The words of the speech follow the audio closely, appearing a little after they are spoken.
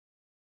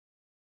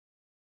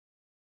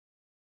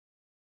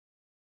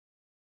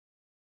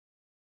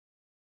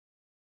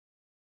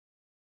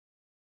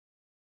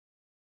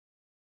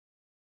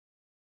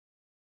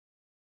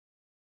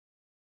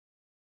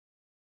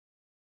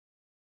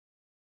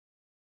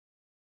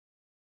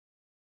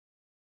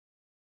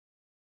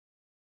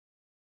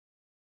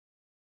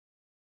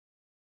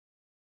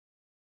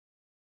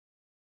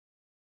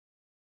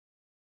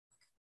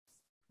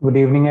Good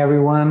evening,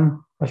 everyone.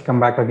 Welcome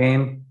back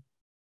again.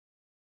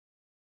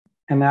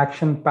 An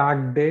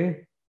action-packed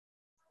day.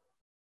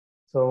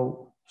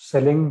 So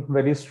selling,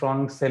 very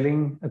strong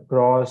selling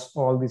across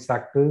all the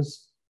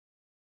sectors.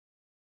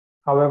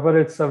 However,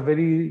 it's a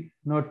very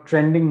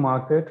trending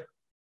market,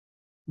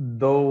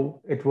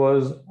 though it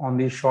was on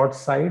the short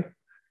side,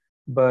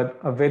 but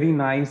a very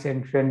nice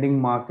and trending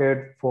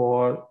market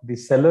for the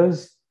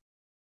sellers.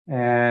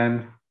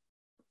 And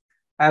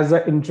as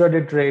an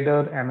intraday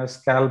trader and a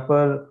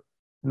scalper,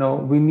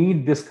 we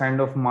need this kind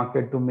of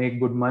market to make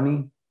good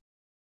money.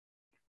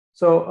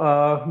 So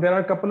there are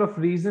a couple of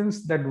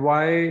reasons that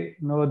why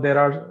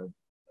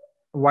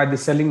the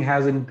selling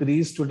has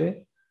increased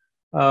today.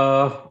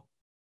 Uh,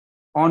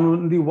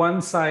 on the one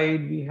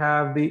side, we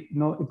have the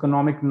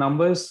economic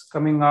numbers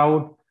coming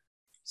out.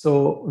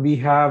 So we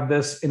have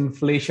this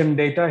inflation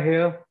data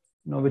here,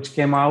 which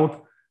came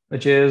out,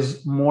 which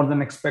is more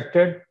than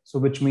expected. So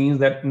which means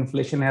that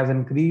inflation has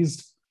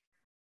increased.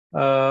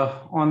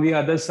 On the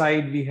other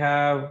side, we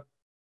have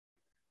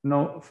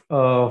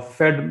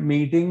Fed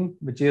meeting,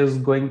 which is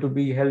going to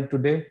be held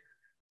today.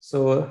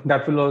 So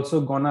that will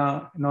also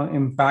gonna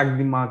impact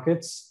the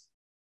markets.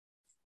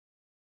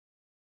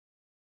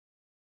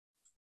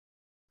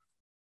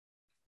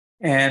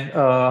 And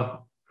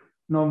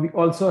we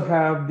also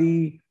have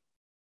the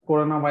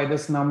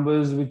coronavirus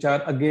numbers, which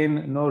are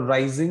again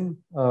rising,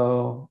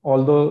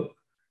 although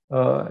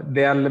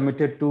they are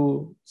limited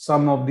to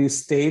some of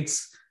these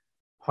states.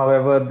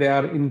 However, they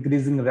are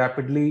increasing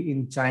rapidly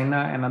in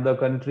China and other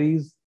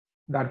countries.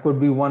 That could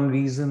be one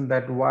reason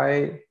that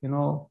why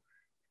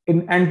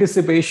in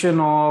anticipation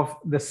of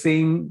the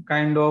same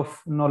kind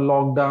of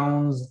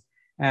lockdowns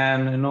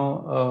and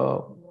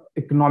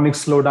economic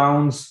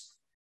slowdowns,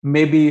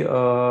 maybe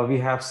we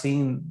have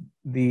seen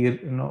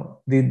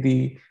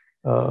the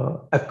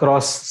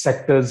across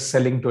sectors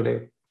selling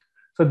today.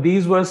 So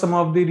these were some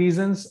of the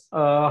reasons.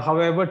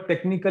 However,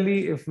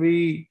 technically, if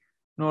we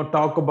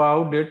talk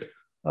about it,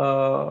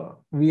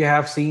 we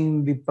have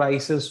seen the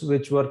prices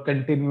which were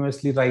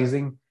continuously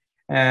rising,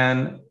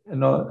 and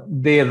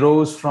they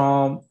rose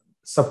from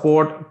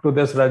support to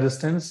this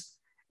resistance.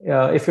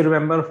 If you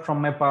remember from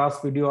my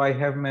past video, I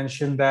have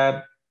mentioned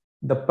that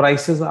the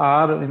prices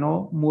are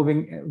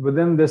moving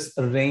within this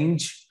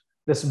range,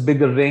 this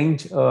bigger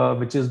range,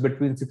 which is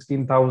between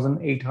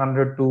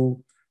 16,800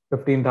 to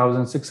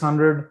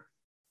 15,600.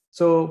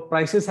 So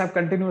prices have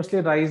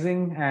continuously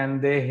rising,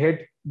 and they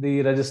hit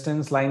the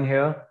resistance line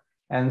here,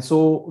 and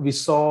so we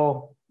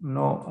saw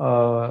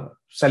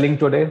selling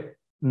today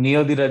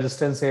near the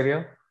resistance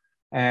area,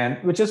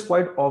 and which is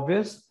quite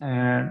obvious.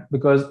 And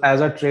because as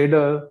a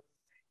trader,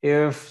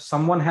 if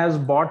someone has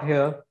bought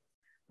here,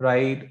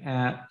 right,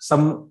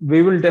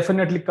 we will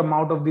definitely come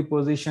out of the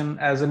position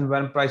as in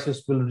when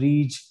prices will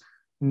reach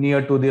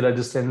near to the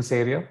resistance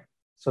area.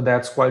 So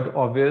that's quite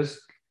obvious.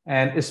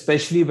 And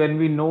especially when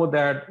we know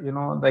that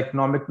the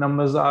economic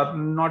numbers are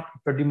not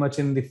pretty much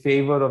in the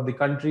favor of the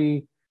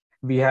country.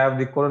 We have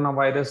the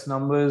coronavirus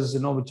numbers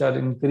which are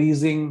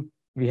increasing.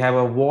 We have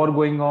a war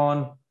going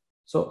on.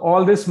 So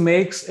all this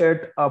makes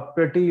it a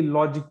pretty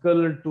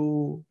logical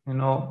to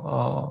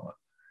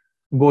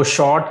go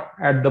short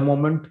at the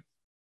moment,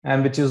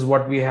 and which is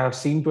what we have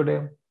seen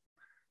today.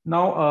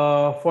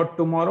 Now, for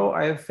tomorrow,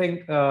 I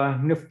think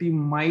Nifty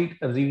might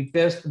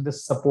retest the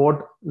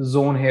support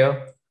zone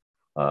here,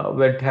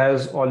 where it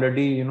has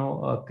already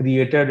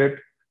created it.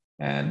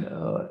 And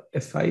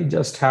if I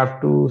just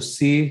have to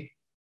see,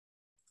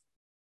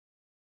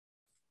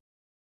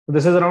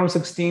 this is around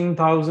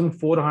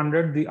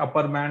 16,400. The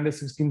upper band is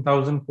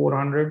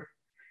 16,400,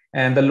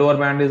 and the lower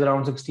band is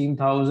around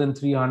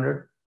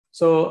 16,300.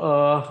 So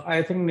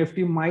I think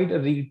Nifty might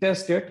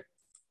retest it.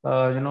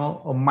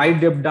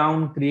 Might dip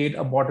down, create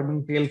a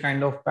bottoming tail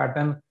kind of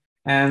pattern,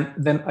 and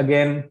then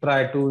again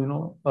try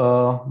to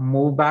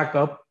move back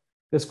up.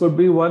 This could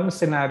be one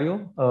scenario,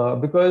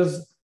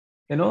 because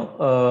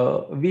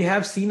we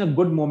have seen a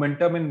good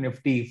momentum in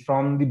Nifty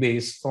from the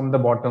base, from the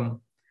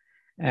bottom.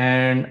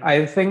 And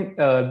I think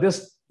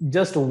this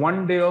just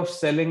one day of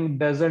selling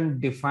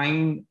doesn't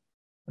define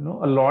a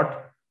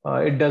lot.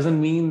 It doesn't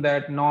mean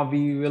that now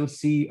we will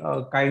see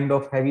a kind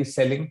of heavy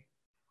selling.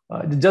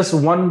 Just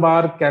one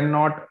bar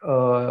cannot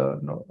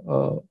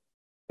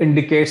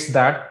indicates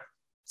that.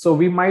 So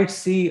we might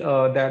see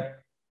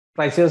that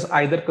prices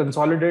either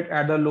consolidate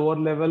at a lower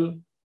level,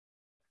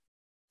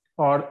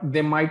 or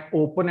they might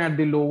open at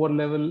the lower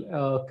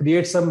level,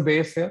 create some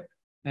base here,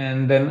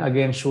 and then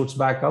again shoots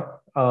back up.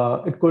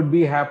 It could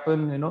be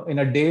happen in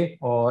a day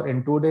or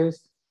in 2 days.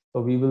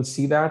 So we will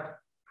see that.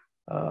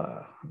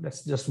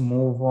 Let's just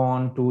move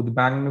on to the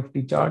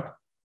Banknifty chart.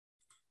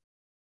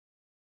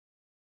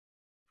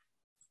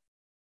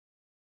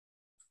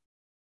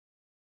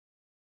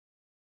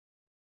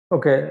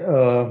 Okay,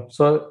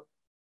 so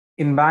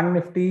in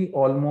Banknifty,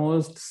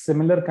 almost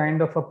similar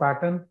kind of a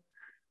pattern.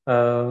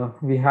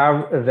 We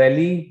have a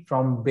rally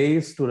from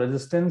base to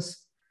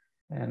resistance,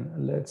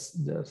 and let's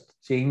just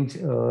change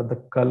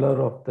the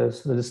color of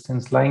this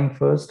resistance line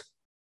first,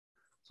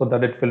 so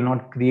that it will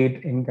not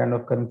create any kind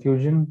of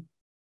confusion.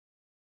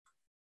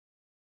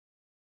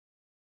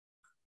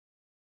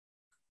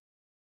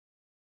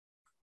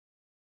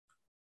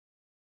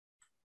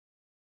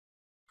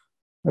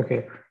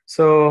 Okay.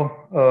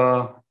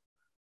 So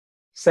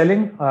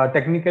selling,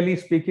 technically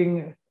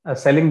speaking,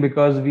 selling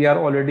because we are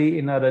already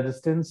in a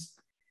resistance,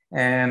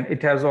 and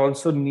it has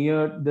also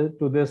near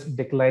to this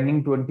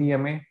declining 20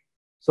 MA.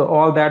 So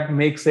all that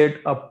makes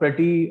it a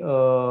pretty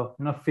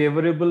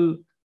favorable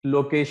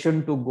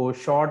location to go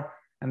short,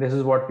 and this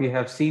is what we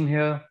have seen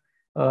here.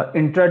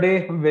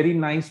 Intraday, very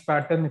nice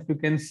pattern. If you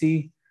can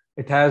see,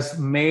 it has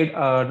made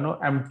a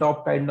M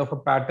top kind of a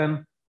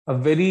pattern, a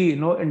very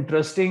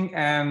interesting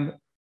and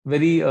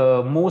very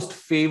most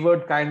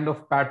favored kind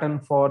of pattern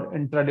for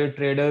intraday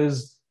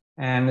traders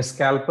and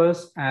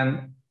scalpers,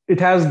 and it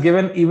has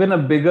given even a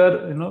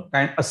bigger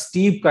a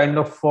steep kind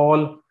of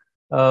fall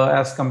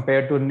as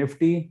compared to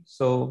Nifty.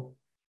 So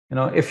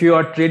if you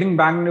are trading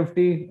Bank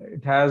Nifty,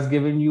 it has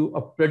given you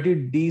a pretty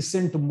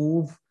decent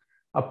move,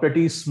 a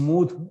pretty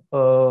smooth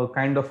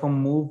kind of a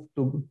move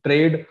to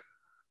trade.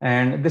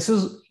 And this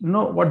is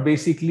what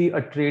basically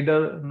a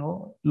trader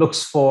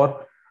looks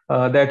for,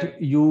 that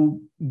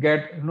you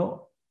get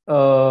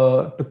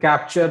to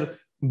capture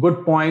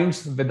good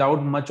points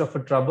without much of a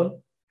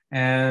trouble,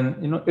 and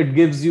it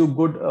gives you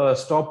good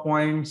stop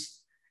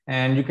points,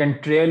 and you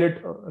can trail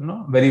it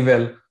very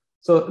well.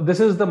 So this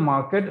is the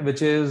market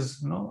which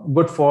is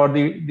good for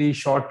the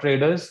short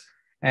traders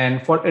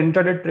and for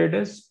intraday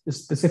traders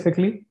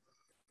specifically.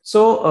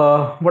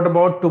 So what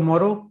about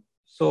tomorrow?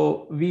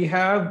 So we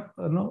have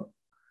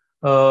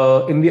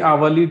in the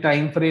hourly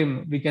time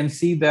frame, we can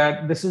see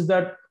that this is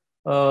that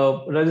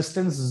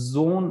resistance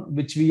zone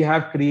which we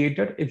have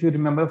created, if you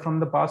remember from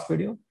the past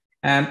video,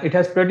 and it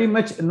has pretty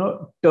much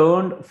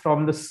turned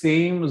from the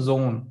same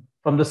zone,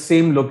 from the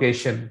same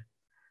location.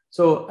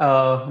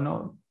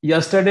 So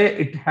yesterday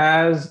it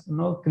has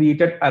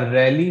created a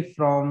rally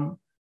from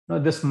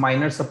this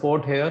minor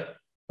support here.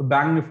 The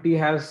Bank Nifty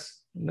has,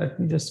 let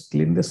me just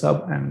clean this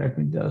up and let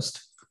me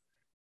just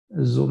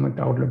zoom it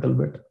out a little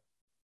bit.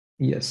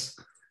 Yes.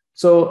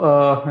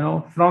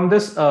 So from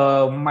this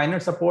minor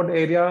support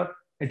area,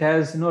 it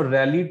has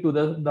rallied to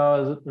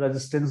the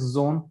resistance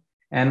zone,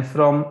 and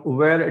from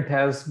where it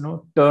has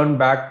turned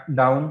back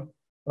down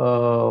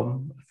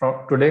from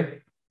today.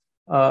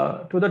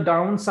 To the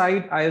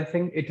downside, I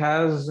think it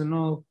has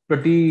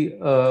pretty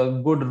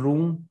good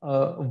room,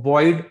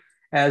 void,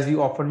 as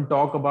you often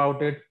talk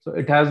about it. So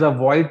it has a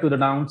void to the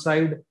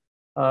downside.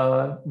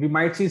 We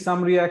might see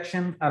some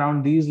reaction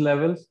around these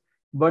levels,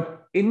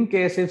 but in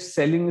case if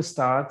selling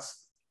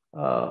starts,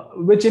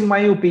 which in my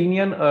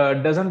opinion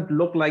doesn't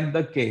look like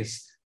the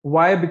case.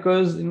 Why?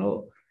 Because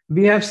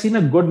we have seen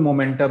a good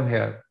momentum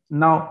here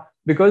now,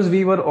 because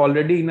we were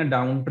already in a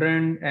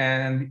downtrend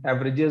and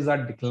averages are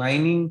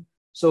declining.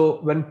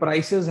 So when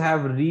prices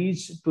have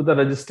reached to the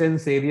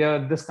resistance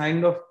area, this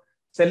kind of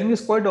selling is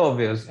quite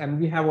obvious,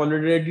 and we have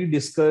already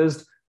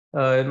discussed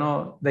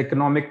the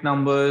economic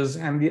numbers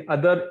and the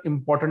other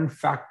important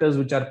factors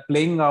which are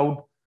playing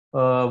out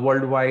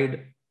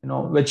worldwide,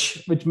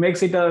 which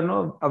makes it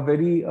a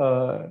very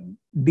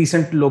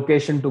decent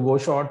location to go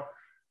short.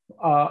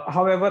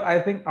 However,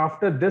 I think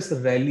after this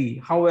rally,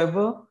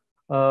 however,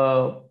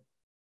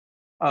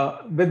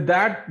 with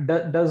that,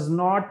 does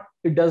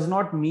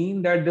not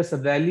mean that this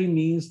rally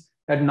means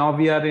that now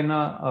we are in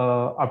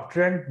a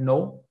uptrend.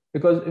 No,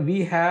 because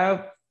we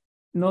have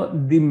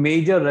the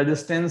major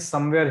resistance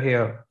somewhere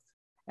here,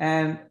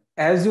 and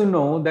as you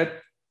know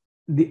that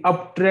the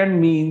uptrend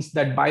means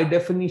that by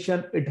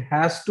definition it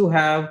has to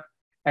have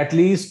at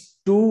least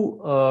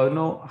two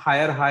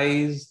higher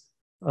highs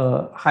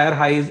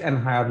and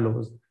higher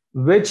lows,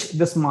 which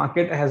this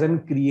market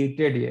hasn't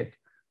created yet.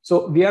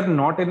 So we are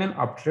not in an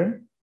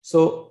uptrend.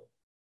 So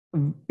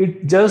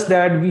it just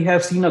that we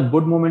have seen a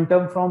good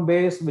momentum from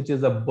base, which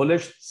is a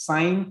bullish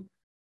sign.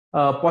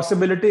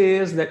 Possibility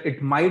is that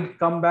it might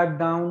come back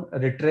down,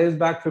 retrace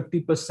back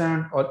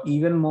 50% or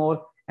even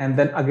more, and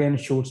then again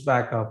shoots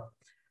back up.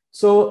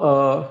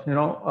 So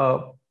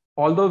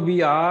although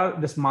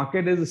this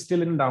market is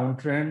still in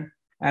downtrend,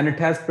 and it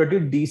has pretty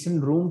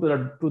decent room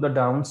to the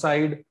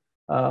downside.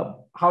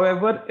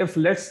 However, if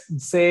let's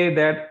say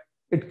that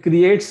it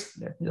creates,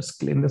 let me just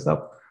clean this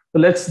up. So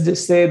let's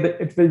just say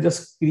that it will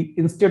just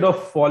instead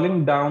of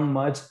falling down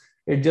much,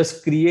 it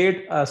just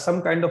create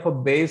some kind of a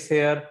base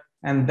here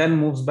and then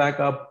moves back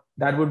up.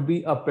 That would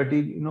be a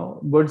pretty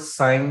good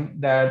sign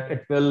that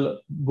it will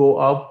go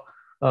up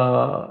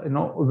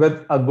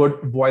with a good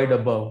void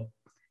above.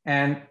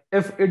 And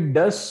if it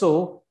does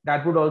so,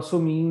 that would also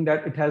mean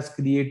that it has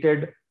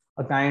created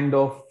a kind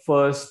of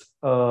first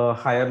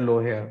higher low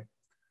here.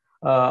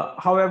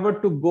 However,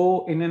 to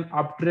go in an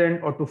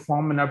uptrend or to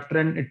form an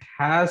uptrend, it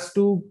has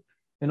to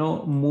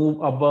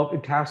move above.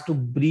 It has to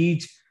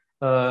breach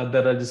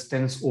the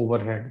resistance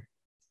overhead.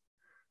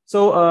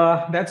 So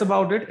that's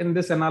about it in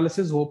this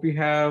analysis. Hope you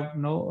have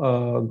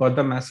got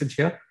the message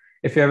here.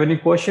 If you have any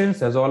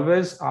questions, as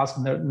always, ask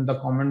in the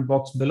comment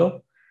box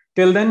below.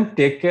 Till then,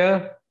 take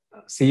care.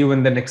 See you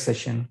in the next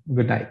session.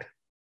 Good night.